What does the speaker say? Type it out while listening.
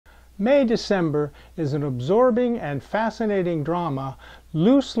May December is an absorbing and fascinating drama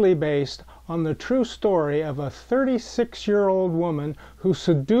loosely based on the true story of a 36-year-old woman who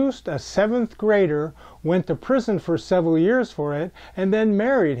seduced a 7th grader, went to prison for several years for it, and then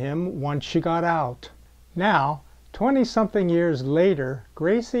married him once she got out. Now, 20-something years later,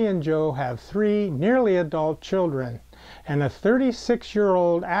 Gracie and Joe have 3 nearly adult children, and a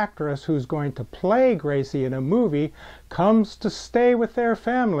 36-year-old actress who's going to play Gracie in a movie comes to stay with their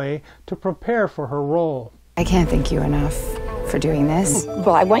family to prepare for her role. I can't thank you enough for doing this.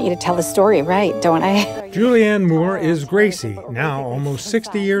 Well, I want you to tell the story right, don't I? Julianne Moore is Gracie, now almost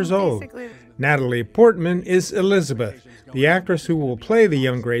 60 years old. Natalie Portman is Elizabeth, the actress who will play the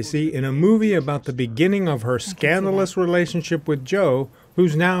young Gracie in a movie about the beginning of her scandalous relationship with Joe,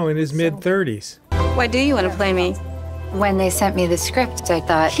 who's now in his mid-30s. Why do you want to play me? When they sent me the script, I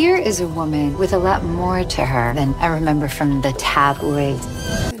thought, here is a woman with a lot more to her than I remember from the tabloids.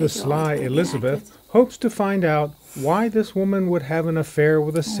 The sly Elizabeth hopes to find out why this woman would have an affair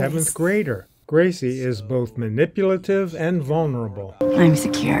with a 7th grader. Gracie is both manipulative and vulnerable. I'm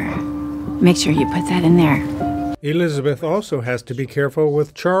secure. Make sure you put that in there. Elizabeth also has to be careful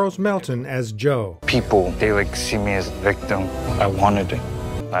with Charles Melton as Joe. People, they see me as a victim. I wanted it.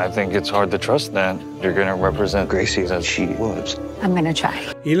 I think it's hard to trust that you're going to represent Gracie as she was. I'm going to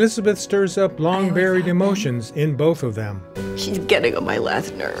try. Elizabeth stirs up long-buried emotions in both of them. She's getting on my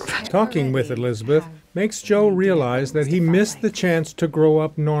last nerve. Talking with Elizabeth makes Joe realize that he missed the chance to grow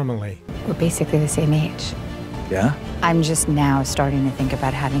up normally. We're basically the same age. Yeah? I'm just now starting to think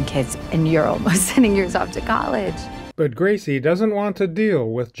about having kids, and you're almost sending yours off to college. But Gracie doesn't want to deal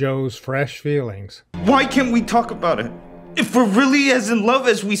with Joe's fresh feelings. Why can't we talk about it? If we're really as in love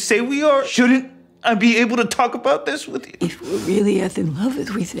as we say we are, shouldn't I be able to talk about this with you? If we're really as in love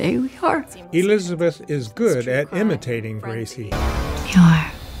as we say we are. Elizabeth is good at imitating Gracie. You're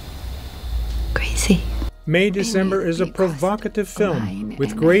Gracie. May December is a provocative film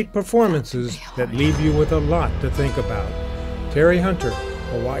with great performances that leave you with a lot to think about. Terry Hunter,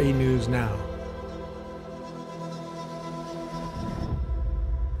 Hawaii News Now.